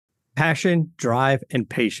Passion, drive, and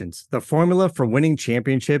patience. The formula for winning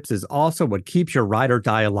championships is also what keeps your ride or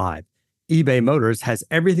die alive. eBay Motors has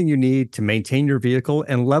everything you need to maintain your vehicle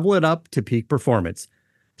and level it up to peak performance.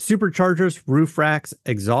 Superchargers, roof racks,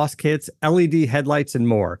 exhaust kits, LED headlights, and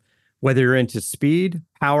more. Whether you're into speed,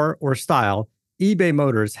 power, or style, eBay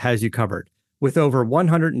Motors has you covered. With over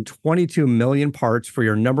 122 million parts for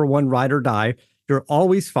your number one ride or die, you'll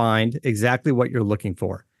always find exactly what you're looking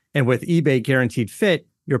for. And with eBay Guaranteed Fit,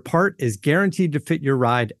 your part is guaranteed to fit your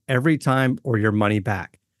ride every time or your money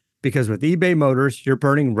back. Because with eBay Motors, you're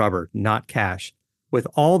burning rubber, not cash. With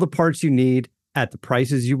all the parts you need at the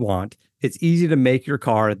prices you want, it's easy to make your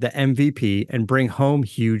car the MVP and bring home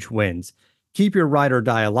huge wins. Keep your ride or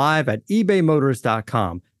die alive at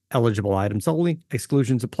ebaymotors.com. Eligible items only.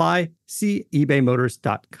 Exclusions apply. See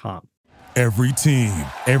ebaymotors.com. Every team,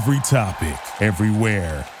 every topic,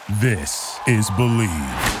 everywhere. This is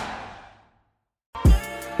Believe.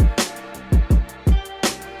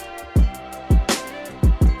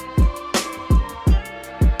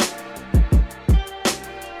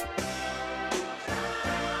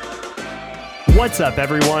 What's up,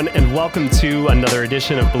 everyone, and welcome to another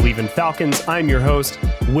edition of Believe in Falcons. I'm your host,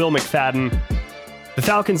 Will McFadden. The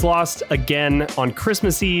Falcons lost again on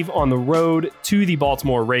Christmas Eve on the road to the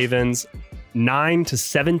Baltimore Ravens,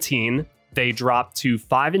 9-17. They dropped to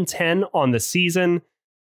 5-10 on the season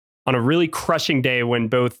on a really crushing day when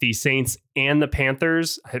both the Saints and the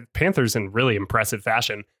Panthers in really impressive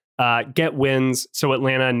fashion, get wins. So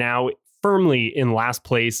Atlanta now firmly in last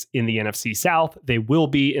place in the NFC South. They will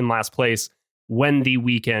be in last place when the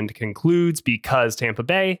weekend concludes because Tampa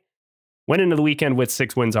Bay went into the weekend with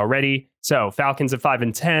 6 wins already. So Falcons at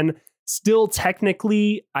 5-10, still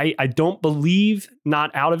technically, I don't believe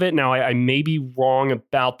not out of it. Now, I may be wrong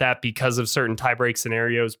about that because of certain tiebreak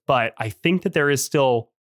scenarios, but I think that there is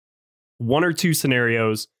still 1 or 2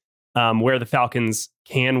 scenarios where the Falcons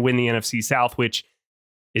can win the NFC South, which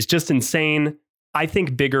is just insane. I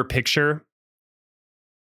think bigger picture,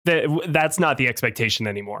 that's not the expectation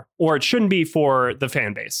anymore, or it shouldn't be for the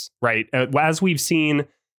fan base, right? As we've seen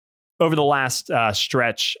over the last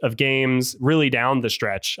stretch of games, really down the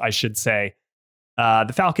stretch, I should say,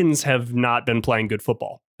 the Falcons have not been playing good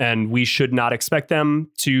football, and we should not expect them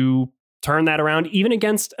to turn that around, even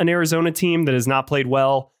against an Arizona team that has not played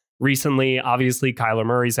well recently. Obviously, Kyler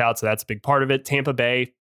Murray's out, so that's a big part of it. Tampa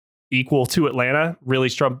Bay, equal to Atlanta, really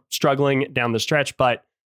struggling down the stretch, but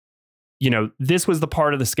this was the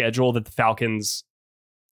part of the schedule that the Falcons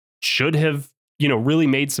should have, really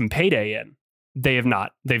made some payday in. They have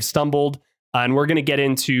not. They've stumbled, and we're going to get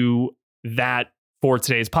into that for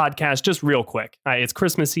today's podcast just real quick. It's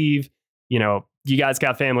Christmas Eve. You guys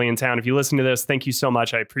got family in town. If you listen to this, thank you so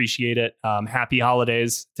much. I appreciate it. Happy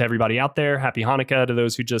holidays to everybody out there. Happy Hanukkah to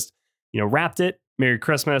those who just, wrapped it. Merry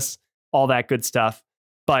Christmas, all that good stuff.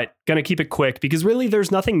 But going to keep it quick because really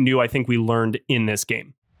there's nothing new I think we learned in this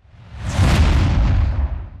game.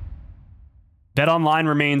 BetOnline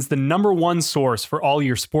remains the number one source for all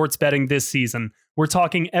your sports betting this season. We're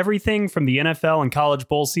talking everything from the NFL and college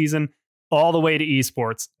bowl season all the way to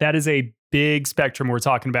esports. That is a big spectrum we're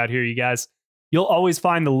talking about here, you guys. You'll always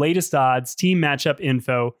find the latest odds, team matchup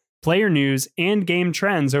info, player news, and game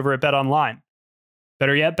trends over at BetOnline.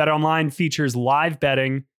 Better yet, BetOnline features live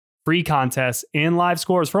betting, free contests, and live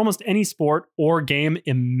scores for almost any sport or game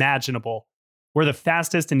imaginable. We're the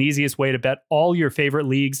fastest and easiest way to bet all your favorite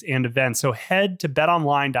leagues and events. So head to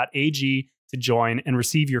betonline.ag to join and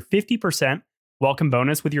receive your 50% welcome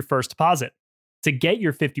bonus with your first deposit. To get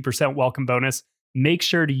your 50% welcome bonus, make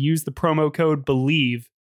sure to use the promo code BELIEVE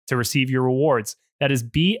to receive your rewards. That is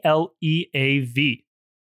BLEAV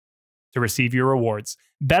to receive your rewards.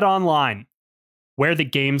 BetOnline, where the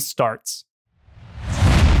game starts.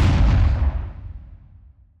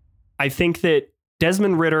 I think that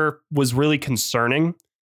Desmond Ridder was really concerning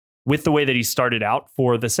with the way that he started out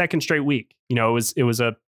for the second straight week. It was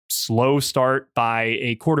a slow start by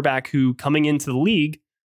a quarterback who, coming into the league,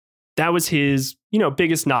 that was his,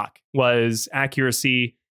 biggest knock was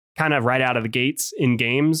accuracy kind of right out of the gates in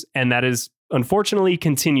games. And that is unfortunately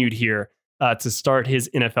continued here to start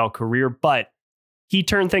his NFL career. But he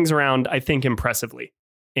turned things around, I think, impressively,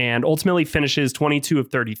 and ultimately finishes 22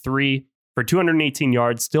 of 33. For 218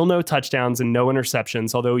 yards, still no touchdowns and no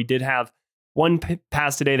interceptions, although he did have one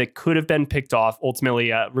pass today that could have been picked off,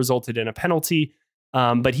 ultimately resulted in a penalty.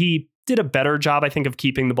 But he did a better job, I think, of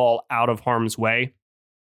keeping the ball out of harm's way.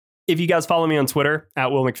 If you guys follow me on Twitter,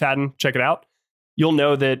 at Will McFadden, check it out. You'll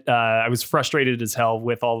know that I was frustrated as hell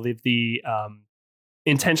with all of the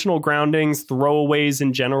intentional groundings, throwaways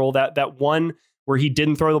in general. That one where he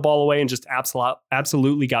didn't throw the ball away and just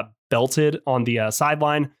absolutely got belted on the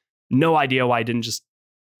sideline. No idea why I didn't just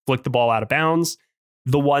flick the ball out of bounds.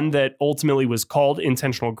 The one that ultimately was called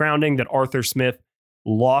intentional grounding that Arthur Smith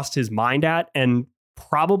lost his mind at, and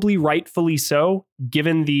probably rightfully so,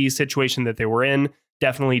 given the situation that they were in.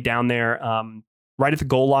 Definitely down there, right at the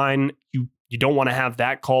goal line. You don't want to have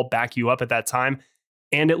that call back you up at that time.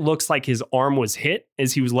 And it looks like his arm was hit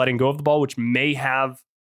as he was letting go of the ball, which may have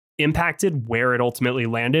impacted where it ultimately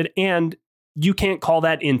landed. And you can't call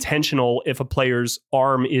that intentional if a player's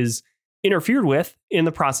arm is interfered with in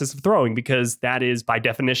the process of throwing, because that is by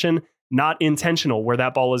definition not intentional where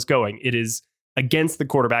that ball is going. It is against the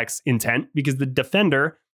quarterback's intent because the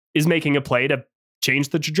defender is making a play to change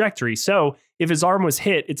the trajectory. So if his arm was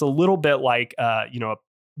hit, it's a little bit like,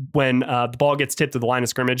 when the ball gets tipped to the line of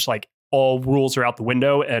scrimmage, like all rules are out the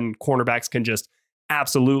window and cornerbacks can just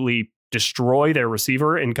absolutely destroy their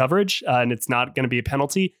receiver in coverage, and it's not going to be a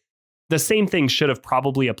penalty. The same thing should have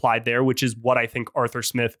probably applied there, which is what I think Arthur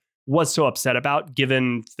Smith was so upset about,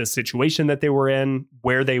 given the situation that they were in,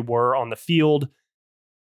 where they were on the field.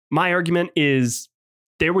 My argument is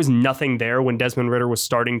there was nothing there when Desmond Ridder was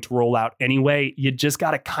starting to roll out anyway. You just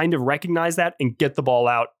got to kind of recognize that and get the ball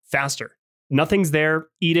out faster. Nothing's there.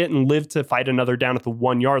 Eat it and live to fight another down at the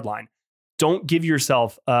 1 yard line. Don't give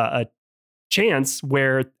yourself a chance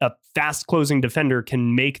where a fast closing defender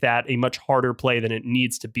can make that a much harder play than it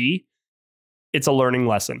needs to be. It's a learning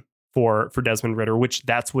lesson for Desmond Ridder, which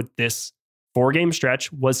that's what this 4-game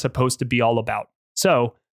stretch was supposed to be all about.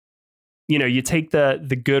 So, you take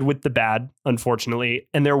the good with the bad, unfortunately,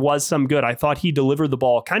 and there was some good. I thought he delivered the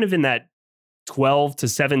ball kind of in that 12 to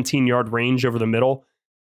 17 yard range over the middle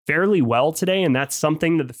fairly well today, and that's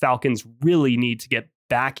something that the Falcons really need to get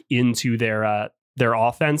back into their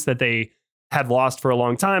offense that they had lost for a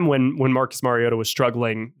long time when Marcus Mariota was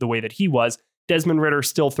struggling the way that he was. Desmond Ridder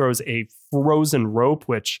still throws a frozen rope,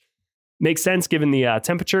 which makes sense given the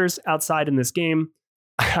temperatures outside in this game.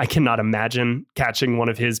 I cannot imagine catching one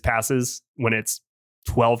of his passes when it's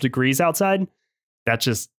 12 degrees outside. That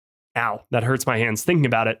just, that hurts my hands thinking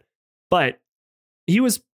about it. But he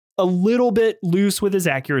was a little bit loose with his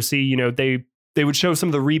accuracy. They would show some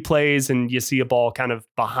of the replays and you see a ball kind of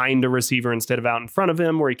behind a receiver instead of out in front of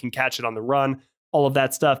him where he can catch it on the run. All of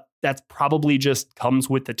that stuff, that's probably just comes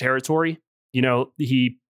with the territory.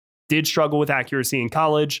 He did struggle with accuracy in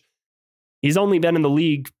college. He's only been in the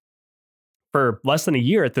league for less than a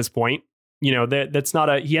year at this point. That's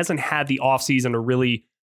not he hasn't had the offseason to really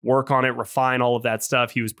work on it, refine all of that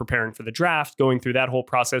stuff. He was preparing for the draft, going through that whole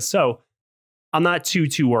process. So I'm not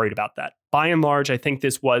too worried about that. By and large, I think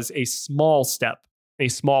this was a small step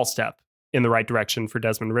in the right direction for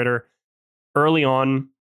Desmond Ridder. Early on,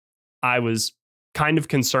 I was kind of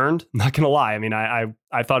concerned, I'm not going to lie. I mean,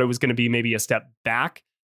 I thought it was going to be maybe a step back,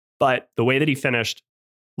 but the way that he finished,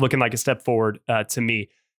 looking like a step forward to me.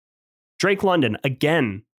 Drake London,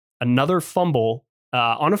 again, another fumble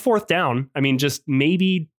on a 4th down. I mean, just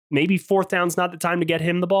maybe 4th down's not the time to get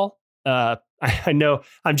him the ball. I know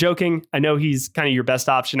I'm joking. I know he's kind of your best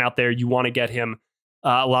option out there. You want to get him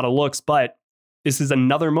a lot of looks, but this is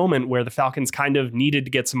another moment where the Falcons kind of needed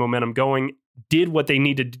to get some momentum going, did what they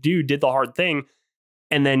needed to do, did the hard thing,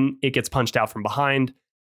 and then it gets punched out from behind.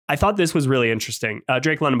 I thought this was really interesting.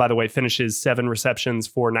 Drake London, by the way, finishes 7 receptions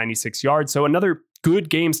for 96 yards. So another good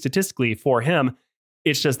game statistically for him.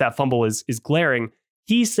 It's just that fumble is glaring.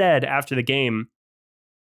 He said after the game,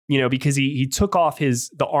 because he took off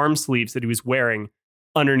the arm sleeves that he was wearing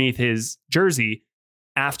underneath his jersey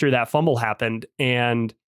after that fumble happened.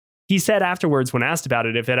 And he said afterwards, when asked about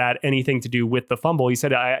it, if it had anything to do with the fumble, he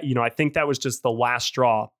said, I think that was just the last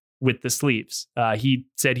straw with the sleeves. He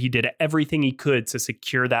said he did everything he could to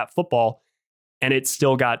secure that football and it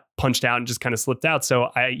still got punched out and just kind of slipped out. So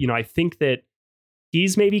I think that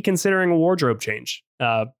he's maybe considering a wardrobe change,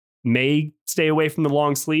 may stay away from the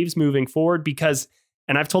long sleeves moving forward because,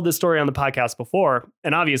 and I've told this story on the podcast before,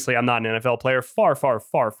 and obviously I'm not an NFL player, far, far,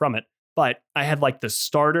 far from it, but I had like the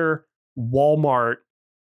starter Walmart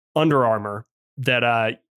Under Armour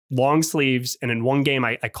that long sleeves, and in one game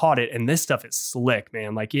I caught it, and this stuff is slick,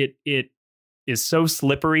 man. Like it is so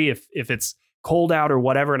slippery if it's cold out or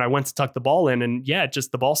whatever, and I went to tuck the ball in, and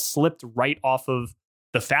just the ball slipped right off of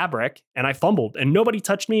the fabric, and I fumbled, and nobody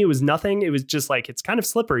touched me. It was nothing. It was just like, it's kind of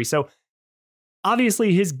slippery. So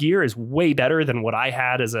obviously his gear is way better than what I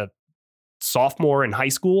had as a sophomore in high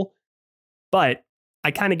school, but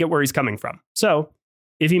I kind of get where he's coming from. So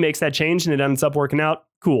if he makes that change and it ends up working out,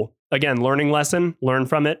 cool. Again, learning lesson, learn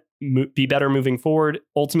from it, be better moving forward.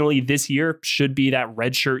 Ultimately, this year should be that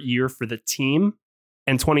redshirt year for the team.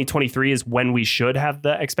 And 2023 is when we should have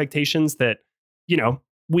the expectations that,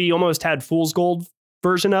 we almost had fool's gold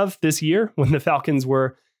version of this year when the Falcons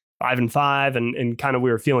were 5-5, and kind of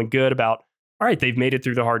we were feeling good about, all right, they've made it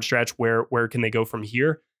through the hard stretch. Where can they go from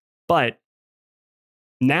here? But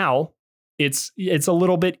now it's a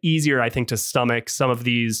little bit easier, I think, to stomach some of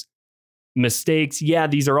these mistakes. Yeah,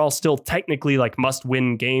 these are all still technically like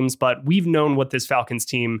must-win games, but we've known what this Falcons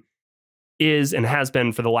team is and has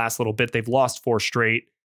been for the last little bit. They've lost 4 straight.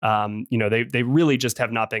 They really just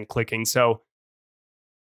have not been clicking. So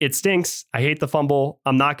it stinks. I hate the fumble.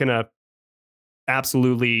 I'm not going to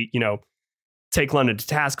absolutely, take London to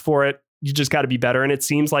task for it. You just got to be better. And it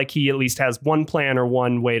seems like he at least has one plan or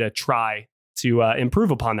one way to try to improve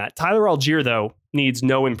upon that. Tyler Allgeier, though, needs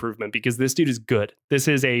no improvement because this dude is good. This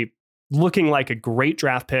is looking like a great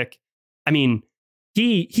draft pick. I mean,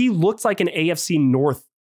 he looks like an AFC North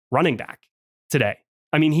running back today.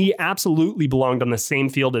 I mean, he absolutely belonged on the same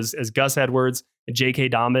field as Gus Edwards and J.K.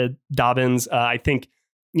 Dobbins. I think,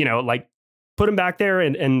 put him back there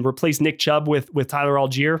and replace Nick Chubb with Tyler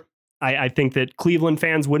Allgeier. I think that Cleveland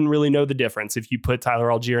fans wouldn't really know the difference if you put Tyler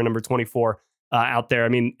Allgeier, number 24, out there. I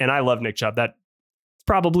mean, and I love Nick Chubb. That's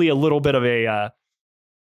probably a little bit of a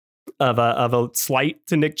slight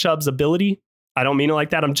to Nick Chubb's ability. I don't mean it like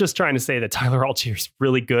that. I'm just trying to say that Tyler Allgeier is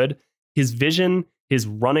really good. His vision, his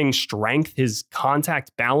running strength, his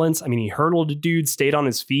contact balance. I mean, he hurdled a dude, stayed on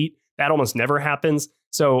his feet. That almost never happens.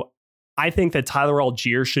 So I think that Tyler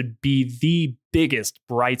Allgeier should be the biggest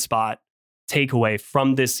bright spot takeaway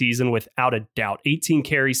from this season without a doubt. 18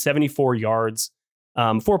 carries, 74 yards,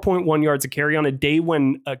 4.1 yards a carry on a day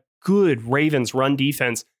when a good Ravens run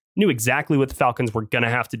defense knew exactly what the Falcons were going to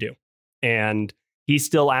have to do. And he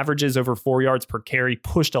still averages over 4 yards per carry,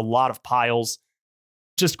 pushed a lot of piles.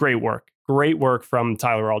 Just great work. Great work from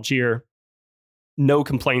Tyler Allgeier. No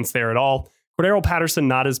complaints there at all. Cordarrelle Patterson,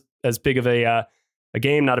 not as big of a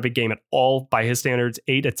game, not a big game at all by his standards.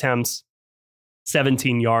 8 attempts,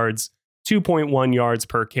 17 yards, 2.1 yards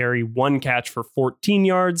per carry, 1 catch for 14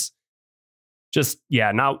 yards. Just,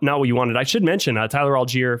 not what you wanted. I should mention Tyler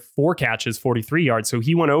Allgeier, 4 catches, 43 yards. So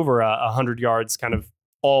he went over 100 yards kind of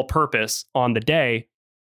all purpose on the day.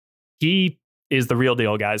 He is the real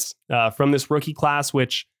deal, guys. From this rookie class,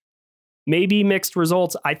 which maybe mixed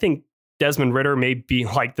results. I think Desmond Ridder may be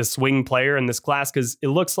like the swing player in this class because it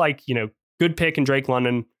looks like, good pick in Drake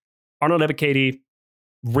London. Arnold Ebiketie,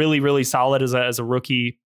 really, really solid as a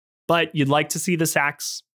rookie. But you'd like to see the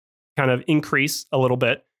sacks kind of increase a little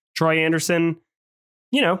bit. Troy Anderson,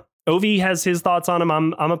 Ovi has his thoughts on him.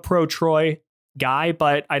 I'm a pro Troy guy,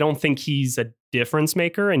 but I don't think he's a difference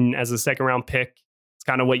maker. And as a second round pick, it's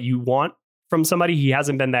kind of what you want from somebody. He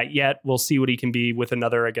hasn't been that yet. We'll see what he can be with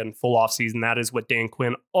another, again, full off season. That is what Dan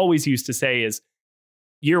Quinn always used to say is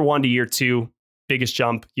year 1 to year 2, biggest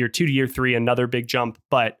jump. Year 2 to year 3, another big jump.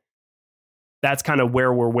 But that's kind of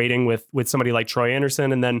where we're waiting with somebody like Troy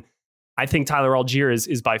Anderson. And then I think Tyler Allgeier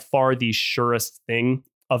is by far the surest thing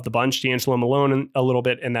of the bunch. D'Angelo Malone a little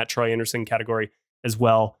bit in that Troy Anderson category as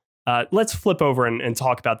well. Let's flip over and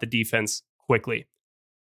talk about the defense quickly.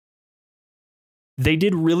 They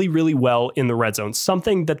did really, really well in the red zone,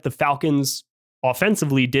 something that the Falcons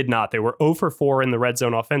offensively did not. They were 0 for 4 in the red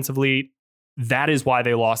zone offensively. That is why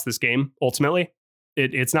they lost this game, ultimately.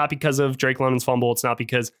 It's not because of Drake London's fumble. It's not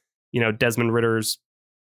because, Desmond Ridder's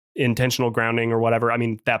intentional grounding or whatever. I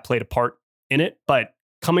mean, that played a part in it. But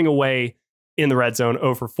coming away in the red zone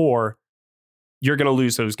 0 for 4, you're going to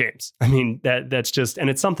lose those games. I mean, that's just, and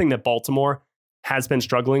it's something that Baltimore has been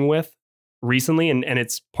struggling with recently. And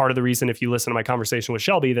it's part of the reason, if you listen to my conversation with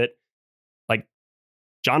Shelby, that like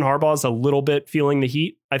John Harbaugh is a little bit feeling the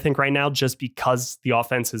heat, I think, right now, just because the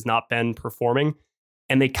offense has not been performing.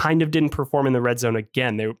 And they kind of didn't perform in the red zone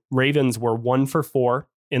again. The Ravens were 1 for 4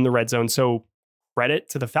 in the red zone. So credit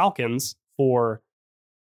to the Falcons for,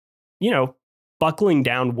 buckling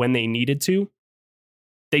down when they needed to.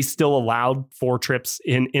 They still allowed 4 trips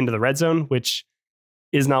into the red zone, which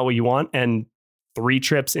is not what you want. And 3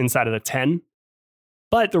 trips inside of the 10.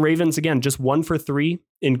 But the Ravens, again, just 1 for 3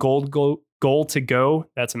 in goal to go.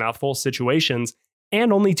 That's a mouthful situations.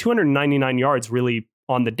 And only 299 yards really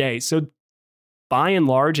on the day. So by and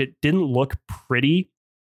large, it didn't look pretty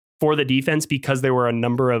for the defense because there were a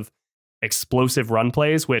number of explosive run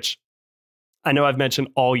plays, which I know I've mentioned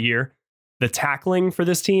all year. The tackling for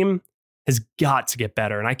this team has got to get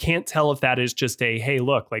better. And I can't tell if that is just hey,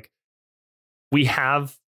 look, like we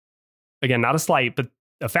have, again, not a slight, but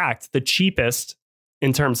a fact, the cheapest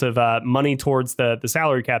in terms of money towards the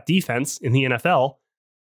salary cap defense in the NFL.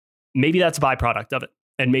 Maybe that's a byproduct of it.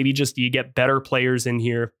 And maybe just you get better players in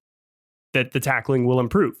here that the tackling will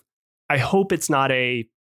improve. I hope it's not a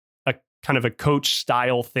kind of a coach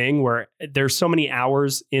style thing where there's so many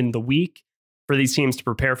hours in the week for these teams to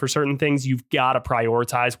prepare for certain things, you've got to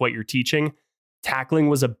prioritize what you're teaching. Tackling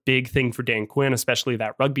was a big thing for Dan Quinn, especially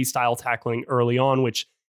that rugby style tackling early on, which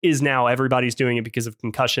is now everybody's doing it because of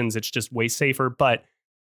concussions. It's just way safer, but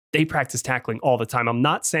they practice tackling all the time. I'm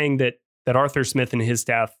not saying that Arthur Smith and his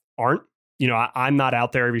staff aren't. I'm not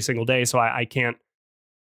out there every single day, so I can't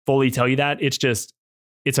fully tell you that.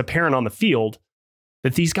 It's apparent on the field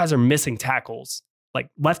that these guys are missing tackles like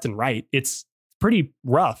left and right. It's pretty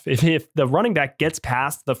rough. If the running back gets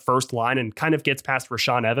past the first line and kind of gets past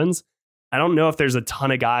Rashaan Evans, I don't know if there's a ton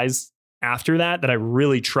of guys after that I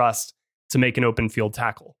really trust to make an open field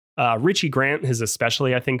tackle. Richie Grant has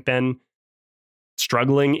especially, I think, been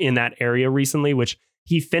struggling in that area recently, which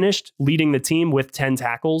he finished leading the team with 10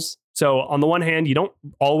 tackles. So on the one hand, you don't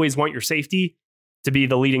always want your safety to be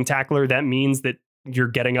the leading tackler. That means that you're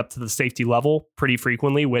getting up to the safety level pretty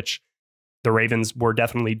frequently, which the Ravens were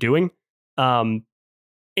definitely doing.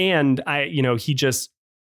 He just,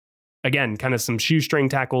 again, kind of some shoestring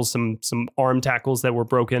tackles, some arm tackles that were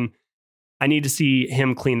broken. I need to see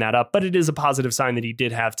him clean that up, but it is a positive sign that he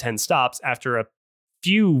did have 10 stops after a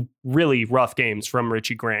few really rough games from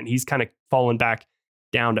Richie Grant. He's kind of fallen back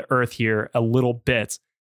down to earth here a little bit.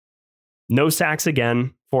 No sacks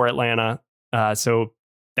again for Atlanta. So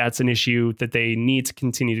that's an issue that they need to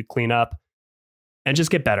continue to clean up and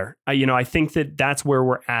just get better. I think that that's where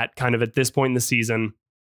we're at kind of at this point in the season,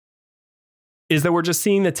 is that we're just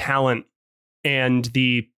seeing the talent and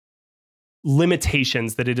the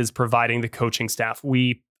limitations that it is providing the coaching staff.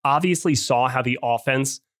 We obviously saw how the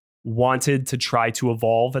offense wanted to try to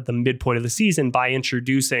evolve at the midpoint of the season by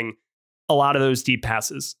introducing a lot of those deep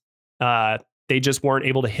passes. They just weren't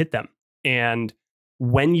able to hit them. And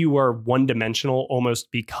when you are one-dimensional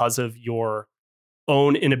almost because of your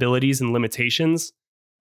own inabilities and limitations,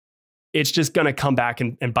 it's just going to come back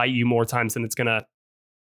and bite you more times than it's going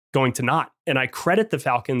to not. And I credit the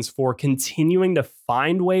Falcons for continuing to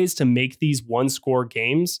find ways to make these one-score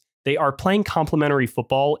games. They are playing complementary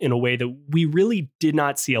football in a way that we really did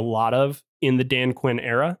not see a lot of in the Dan Quinn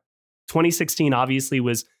era. 2016 obviously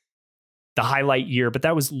was the highlight year, but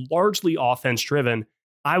that was largely offense-driven.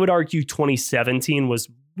 I would argue 2017 was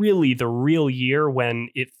really the real year when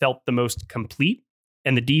it felt the most complete.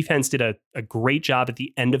 And the defense did a great job at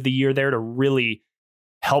the end of the year there to really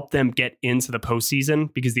help them get into the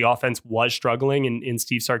postseason, because the offense was struggling in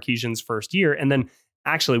Steve Sarkisian's first year. And then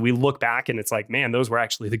actually we look back and it's like, man, those were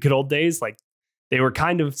actually the good old days. Like, they were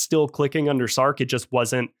kind of still clicking under Sark. It just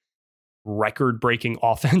wasn't record-breaking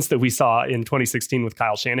offense that we saw in 2016 with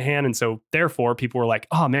Kyle Shanahan. And so therefore people were like,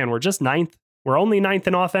 oh man, we're just ninth. We're only ninth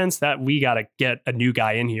in offense. That we got to get a new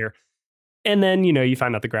guy in here. And then, you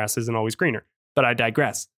find out the grass isn't always greener. But I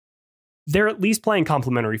digress. They're at least playing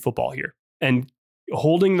complementary football here. And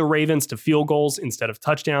holding the Ravens to field goals instead of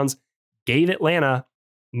touchdowns gave Atlanta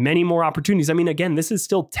many more opportunities. I mean, again, this is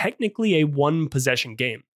still technically a one-possession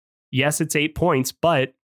game. Yes, it's 8 points,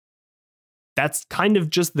 but that's kind of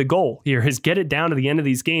just the goal here, is get it down to the end of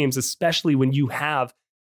these games, especially when you have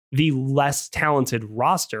the less talented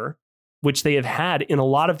roster, which they have had in a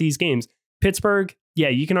lot of these games. Pittsburgh, yeah,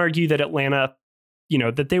 you can argue that Atlanta,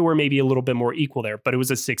 that they were maybe a little bit more equal there, but it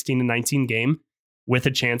was a 16-19 game with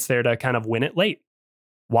a chance there to kind of win it late.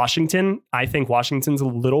 Washington, I think Washington's a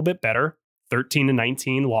little bit better.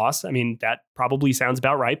 13-19 loss. I mean, that probably sounds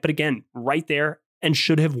about right. But again, right there, and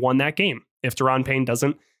should have won that game if Daron Payne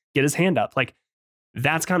doesn't get his hand up. Like,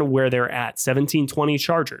 that's kind of where they're at. 17-20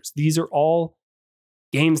 Chargers. These are all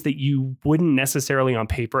games that you wouldn't necessarily on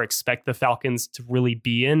paper expect the Falcons to really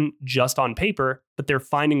be in just on paper, but they're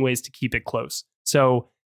finding ways to keep it close. So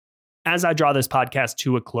as I draw this podcast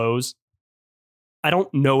to a close, I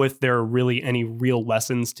don't know if there are really any real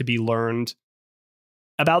lessons to be learned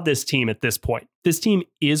about this team at this point. This team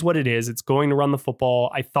is what it is. It's going to run the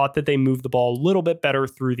football. I thought that they moved the ball a little bit better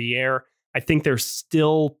through the air. I think they're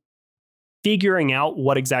still figuring out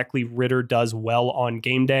what exactly Ridder does well on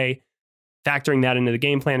game day. Factoring that into the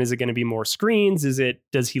game plan, is it going to be more screens?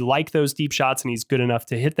 Does he like those deep shots and he's good enough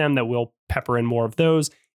to hit them that we'll pepper in more of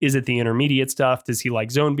those? Is it the intermediate stuff? Does he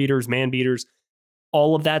like zone beaters, man beaters?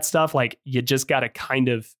 All of that stuff, like, you just got to kind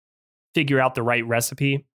of figure out the right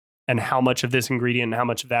recipe and how much of this ingredient and how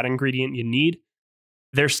much of that ingredient you need.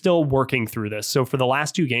 They're still working through this. So for the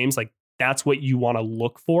last two games, like, that's what you want to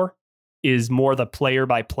look for, is more the player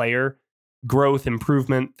by player growth,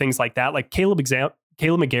 improvement, things like that. Like Caleb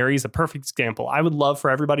McGarry is a perfect example. I would love for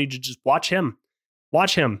everybody to just watch him for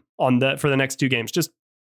the next two games. Just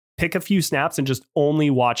pick a few snaps and just only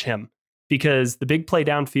watch him, because the big play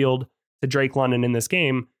downfield to Drake London in this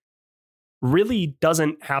game really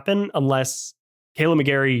doesn't happen unless Caleb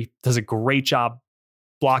McGarry does a great job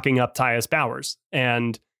blocking up Tyus Bowers.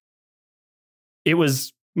 And it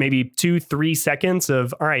was maybe 2-3 seconds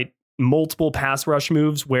of, all right, multiple pass rush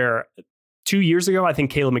moves where 2 years ago, I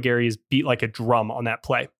think Kaleb McGary is beat like a drum on that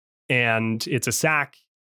play. And it's a sack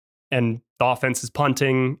and the offense is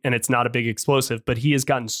punting and it's not a big explosive, but he has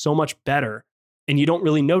gotten so much better. And you don't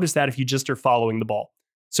really notice that if you just are following the ball.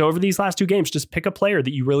 So over these last 2 games, just pick a player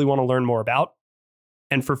that you really want to learn more about.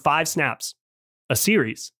 And for 5 snaps, a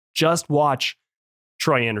series, just watch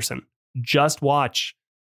Troy Anderson. Just watch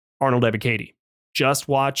Arnold Ebiketie. Just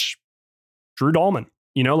watch Drew Dahlman.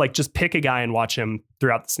 You know, like just pick a guy and watch him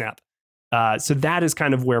throughout the snap. So that is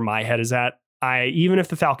kind of where my head is at. Even if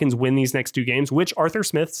the Falcons win these next 2 games, which Arthur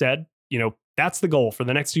Smith said, you know, that's the goal for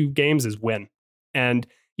the next 2 games is win. And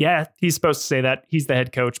yeah, he's supposed to say that. He's the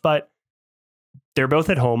head coach, but they're both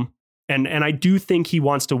at home. And I do think he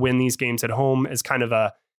wants to win these games at home as kind of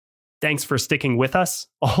a thanks for sticking with us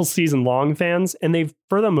all season long, fans. And they've,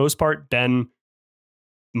 for the most part, been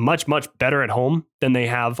much, much better at home than they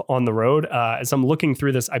have on the road. As I'm looking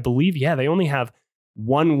through this, I believe, they only have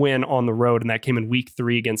 1 win on the road, and that came in week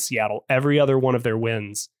 3 against Seattle. Every other one of their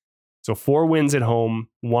wins. So 4 wins at home,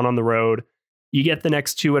 1 on the road. You get the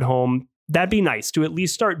next 2 at home. That'd be nice to at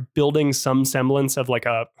least start building some semblance of like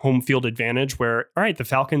a home field advantage where, all right, the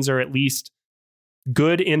Falcons are at least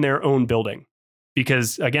good in their own building.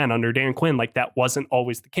 Because again, under Dan Quinn, like that wasn't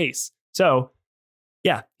always the case. So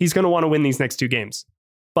yeah, he's going to want to win these next 2 games.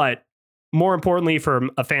 But more importantly,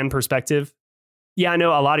 from a fan perspective, yeah, I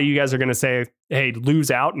know a lot of you guys are going to say, hey, lose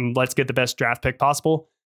out and let's get the best draft pick possible.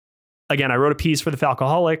 Again, I wrote a piece for the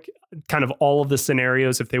Falcoholic, kind of all of the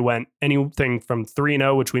scenarios if they went anything from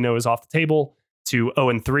 3-0, which we know is off the table, to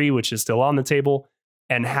 0-3, which is still on the table,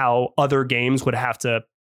 and how other games would have to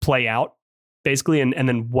play out, basically, and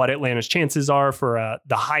then what Atlanta's chances are for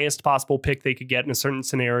the highest possible pick they could get in a certain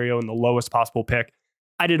scenario and the lowest possible pick.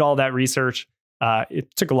 I did all that research.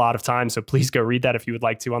 It took a lot of time, so please go read that if you would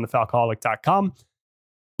like to on thefalcoholic.com.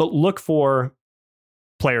 But look for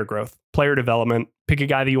player growth, player development. Pick a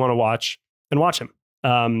guy that you want to watch and watch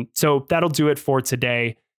him. So that'll do it for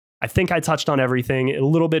today. I think I touched on everything. A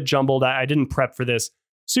little bit jumbled. I didn't prep for this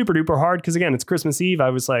super duper hard because, again, it's Christmas Eve. I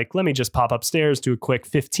was like, let me just pop upstairs, do a quick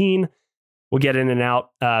 15. We'll get in and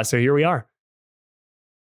out. So here we are.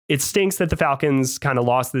 It stinks that the Falcons kind of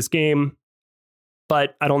lost this game,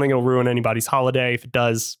 but I don't think it'll ruin anybody's holiday. If it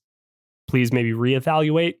does, please maybe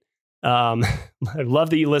reevaluate. I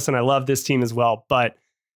love that you listen. I love this team as well, but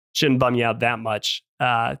shouldn't bum you out that much.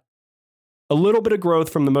 A little bit of growth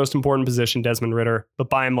from the most important position, Desmond Ridder, but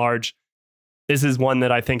by and large, this is one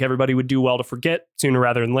that I think everybody would do well to forget sooner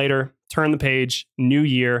rather than later. Turn the page, new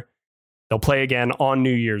year. They'll play again on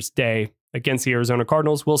New Year's Day against the Arizona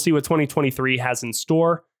Cardinals. We'll see what 2023 has in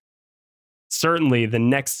store. Certainly the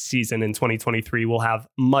next season in 2023 will have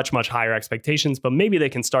much, much higher expectations, but maybe they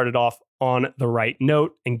can start it off on the right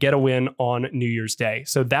note and get a win on New Year's Day.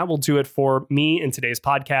 So that will do it for me in today's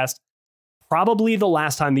podcast. Probably the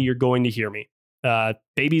last time that you're going to hear me.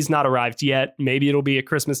 Baby's not arrived yet. Maybe it'll be a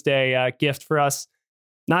Christmas Day gift for us.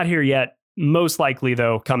 Not here yet. Most likely,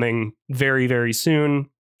 though, coming very, very soon.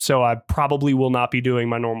 So I probably will not be doing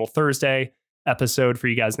my normal Thursday episode for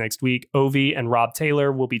you guys next week. Ovi and Rob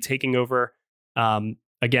Taylor will be taking over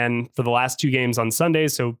again for the last 2 games on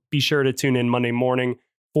Sundays. So be sure to tune in Monday morning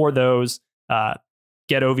for those.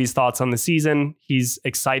 Get Ovi's thoughts on the season. He's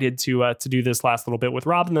excited to do this last little bit with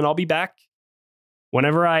Rob, and then I'll be back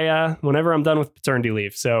whenever I'm done with paternity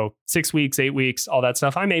leave. So 6 weeks, 8 weeks, all that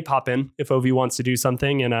stuff. I may pop in if Ovi wants to do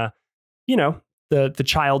something, and the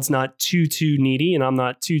child's not too needy, and I'm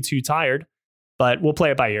not too tired. But we'll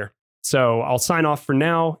play it by ear. So I'll sign off for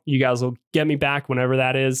now. You guys will get me back whenever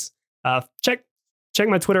that is. Check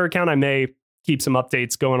my Twitter account. I may keep some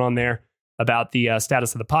updates going on there about the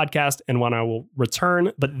status of the podcast and when I will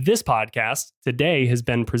return. But this podcast today has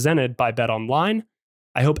been presented by BetOnline.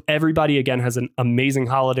 I hope everybody, again, has an amazing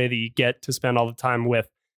holiday that you get to spend all the time with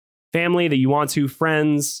family that you want to,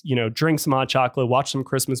 friends, drink some hot chocolate, watch some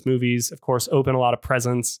Christmas movies, of course, open a lot of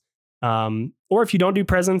presents. Or if you don't do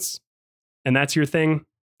presents and that's your thing,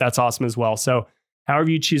 that's awesome as well. So however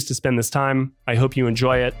you choose to spend this time, I hope you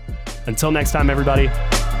enjoy it. Until next time, everybody,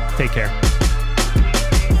 take care.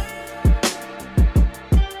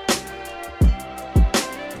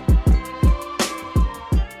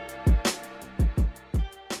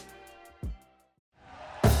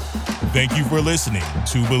 Thank you for listening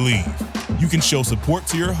to Believe. You can show support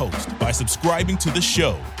to your host by subscribing to the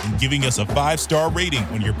show and giving us a 5-star rating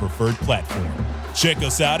on your preferred platform. Check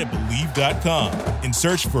us out at Believe.com and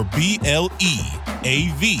search for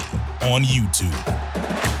BLEAV on YouTube.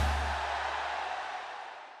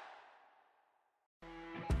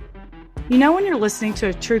 You know when you're listening to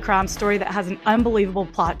a true crime story that has an unbelievable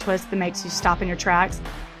plot twist that makes you stop in your tracks?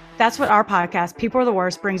 That's what our podcast, People Are the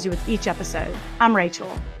Worst, brings you with each episode. I'm Rachel.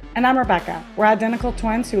 And I'm Rebecca. We're identical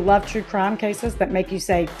twins who love true crime cases that make you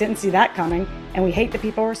say, didn't see that coming, and we hate the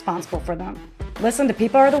people responsible for them. Listen to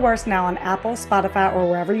People Are the Worst now on Apple, Spotify, or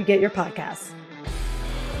wherever you get your podcasts.